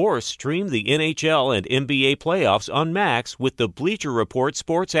Boxing or stream the NHL and NBA playoffs on Max with the Bleacher Report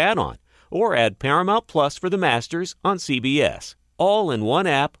Sports add-on, or add Paramount Plus for the Masters on CBS. All in one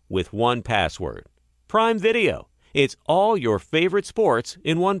app with one password. Prime Video. It's all your favorite sports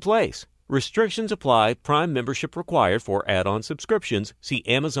in one place. Restrictions apply. Prime membership required for add-on subscriptions. See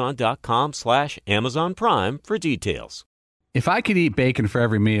Amazon.com/Amazon Prime for details. If I could eat bacon for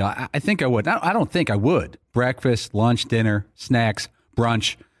every meal, I think I would. I don't think I would. Breakfast, lunch, dinner, snacks,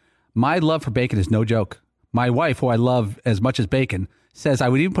 brunch. My love for bacon is no joke. My wife, who I love as much as bacon, says I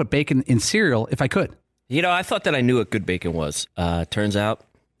would even put bacon in cereal if I could. You know, I thought that I knew what good bacon was. Turns out,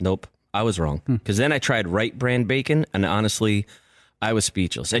 nope, I was wrong. Because then I tried right brand bacon, and honestly, I was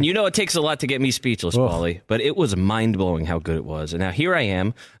speechless. And you know it takes a lot to get me speechless, Paulie, but it was mind-blowing how good it was. And now here I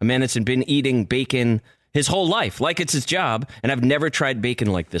am, a man that's been eating bacon his whole life, like it's his job, and I've never tried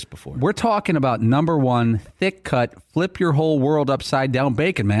bacon like this before. We're talking about number one, thick-cut, flip your whole world upside-down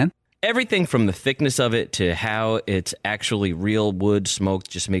bacon, man. Everything from the thickness of it to how it's actually real wood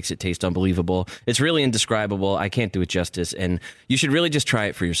smoked just makes it taste unbelievable. It's really indescribable. I can't do it justice, and you should really just try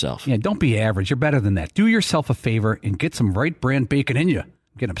it for yourself. Yeah, don't be average. You're better than that. Do yourself a favor and get some right brand bacon in you. I'm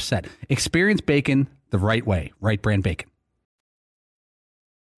getting upset. Experience bacon the right way. Right brand bacon.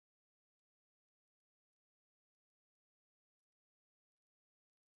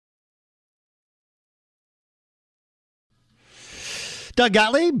 Doug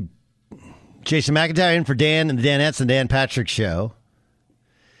Gottlieb. Jason McIntyre in for Dan and the Danettes and Dan Patrick Show.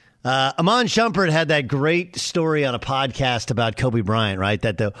 Amon Shumpert had that great story on a podcast about Kobe Bryant, right?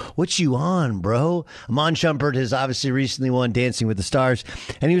 That what you on, bro? Amon Shumpert has obviously recently won Dancing with the Stars,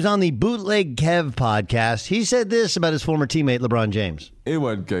 and he was on the Bootleg Kev podcast. He said this about his former teammate, LeBron James. It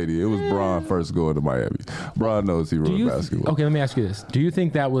wasn't Katie. It was Bron first going to Miami. Bron knows he ruined basketball. Okay, let me ask you this. Do you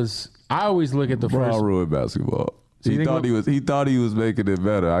think that was – I always look at the first – Bron ruined basketball. So he thought he was making it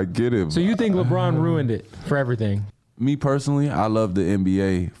better. I get him. So you think LeBron ruined it for everything? Me personally, I love the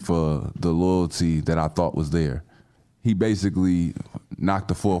NBA for the loyalty that I thought was there. He basically knocked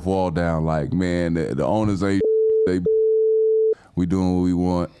the fourth wall down. Like, man, the owners ain't. We doing what we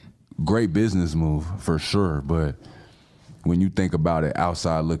want. Great business move for sure. But when you think about it,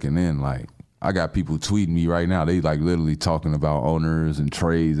 outside looking in, like I got people tweeting me right now. They like literally talking about owners and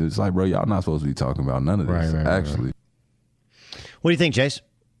trades. It's like, bro, y'all not supposed to be talking about none of this, actually. What do you think, Chase?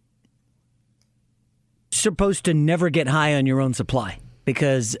 Supposed to never get high on your own supply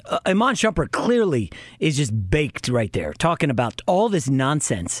because Amon Shumpert clearly is just baked right there, talking about all this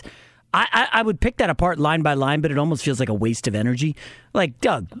nonsense. I would pick that apart line by line, but it almost feels like a waste of energy. Like,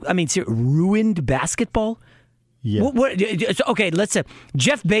 Doug, I mean, ruined basketball? Yeah. Okay, let's say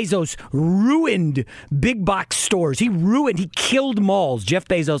Jeff Bezos ruined big box stores. He killed malls. Jeff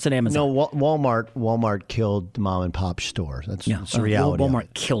Bezos and Amazon. No, Walmart killed mom and pop stores. That's the reality.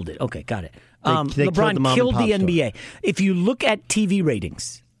 Walmart killed it. Okay, got it. They LeBron killed the NBA. Store. If you look at TV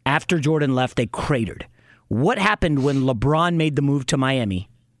ratings after Jordan left, they cratered. What happened when LeBron made the move to Miami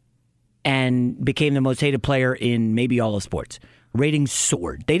and became the most hated player in maybe all of sports? Ratings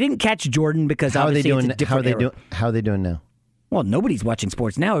soared. They didn't catch Jordan because obviously it's a different era. How are they doing now? Well, nobody's watching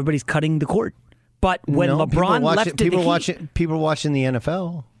sports now. Everybody's cutting the cord. But when LeBron left to the Heat, people are watching the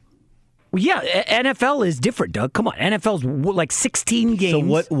NFL. Well, yeah, NFL is different, Doug. Come on, NFL's like 16 games.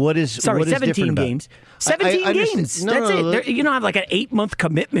 So what is 17 games. 17 games. That's it. You don't have like an 8-month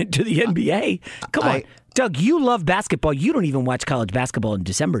commitment to the NBA. Come on, Doug. You love basketball. You don't even watch college basketball in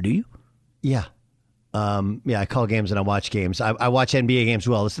December, do you? Yeah. I call games and I watch games. I watch NBA games as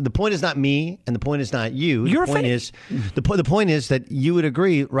well. Listen, the point is not me, and the point is not you. You're the point is the point is that you would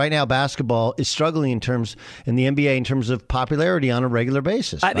agree right now basketball is struggling in the NBA in terms of popularity on a regular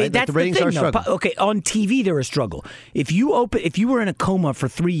basis. I mean, that's the ratings are struggling. Okay, on TV they're a struggle. If you were in a coma for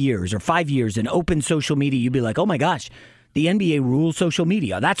 3 years or 5 years and open social media, you'd be like, oh my gosh. The NBA rules social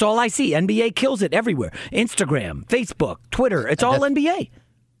media. That's all I see. NBA kills it everywhere. Instagram, Facebook, Twitter. It's all NBA.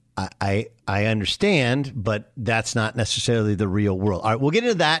 I understand, but that's not necessarily the real world. All right, we'll get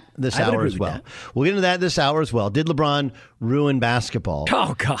into that this hour as well. We'll get into that this hour as well. Did LeBron ruin basketball?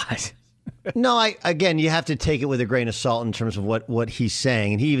 Oh, God. No, again, you have to take it with a grain of salt in terms of what he's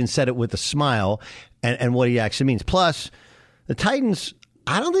saying. And he even said it with a smile and what he actually means. Plus, the Titans,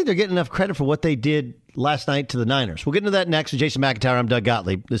 I don't think they're getting enough credit for what they did last night to the Niners. We'll get into that next with Jason McIntyre. I'm Doug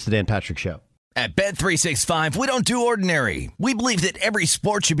Gottlieb. This is the Dan Patrick Show. At Bet365, we don't do ordinary. We believe that every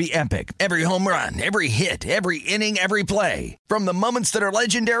sport should be epic. Every home run, every hit, every inning, every play. From the moments that are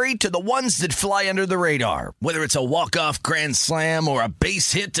legendary to the ones that fly under the radar. Whether it's a walk-off grand slam or a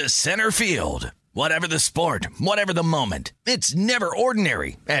base hit to center field. Whatever the sport, whatever the moment. It's never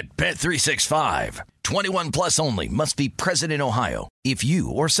ordinary at Bet365. 21 plus only. Must be present in Ohio. If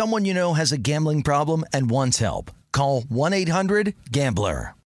you or someone you know has a gambling problem and wants help, call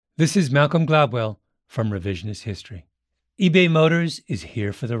 1-800-GAMBLER. This is Malcolm Gladwell from Revisionist History. eBay Motors is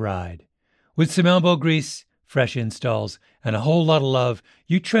here for the ride. With some elbow grease, fresh installs, and a whole lot of love,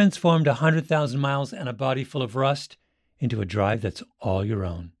 you transformed 100,000 miles and a body full of rust into a drive that's all your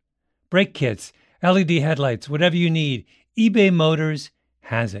own. Brake kits, LED headlights, whatever you need, eBay Motors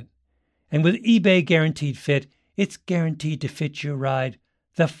has it. And with eBay Guaranteed Fit, it's guaranteed to fit your ride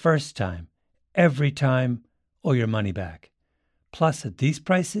the first time, every time, or your money back. Plus, at these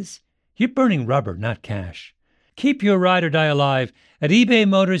prices, you're burning rubber, not cash. Keep your ride or die alive at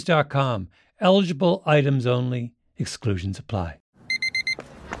ebaymotors.com. Eligible items only. Exclusions apply.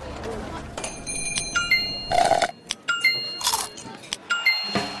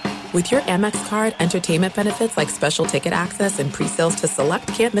 With your Amex card, entertainment benefits like special ticket access and pre-sales to select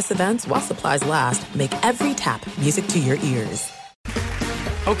can't-miss events while supplies last make every tap music to your ears.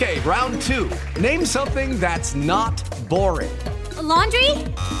 Okay, round two. Name something that's not boring. A laundry?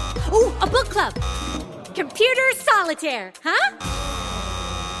 Ooh, a book club. Computer solitaire, huh?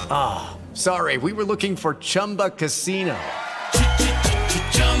 Ah, sorry, we were looking for Chumba Casino.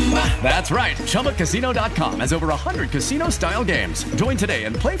 That's right, ChumbaCasino.com has over 100 casino-style games. Join today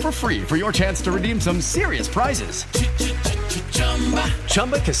and play for free for your chance to redeem some serious prizes.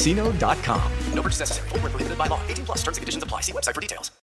 ChumbaCasino.com. No purchase necessary. Void where prohibited by law. 18 plus terms and conditions apply. See website for details.